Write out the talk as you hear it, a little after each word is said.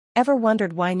Ever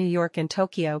wondered why New York and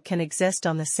Tokyo can exist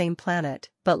on the same planet,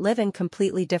 but live in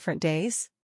completely different days?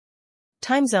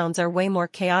 Time zones are way more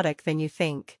chaotic than you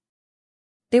think.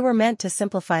 They were meant to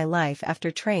simplify life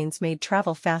after trains made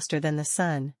travel faster than the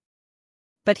sun.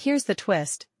 But here's the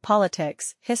twist: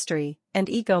 politics, history, and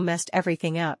ego messed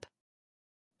everything up.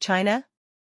 China?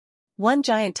 One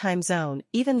giant time zone,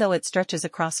 even though it stretches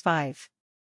across 5.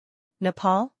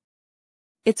 Nepal?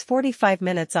 It's 45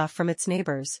 minutes off from its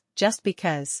neighbors, just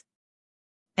because.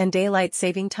 And daylight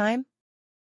saving time?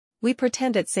 We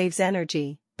pretend it saves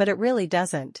energy, but it really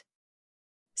doesn't.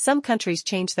 Some countries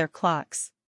change their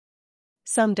clocks.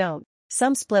 Some don't.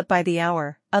 Some split by the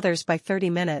hour, others by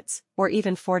 30 minutes, or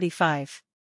even 45.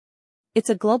 It's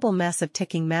a global mess of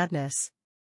ticking madness.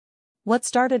 What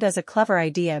started as a clever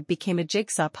idea became a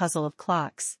jigsaw puzzle of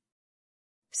clocks.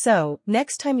 So,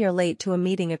 next time you're late to a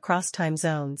meeting across time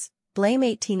zones, blame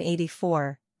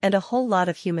 1884, and a whole lot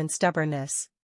of human stubbornness.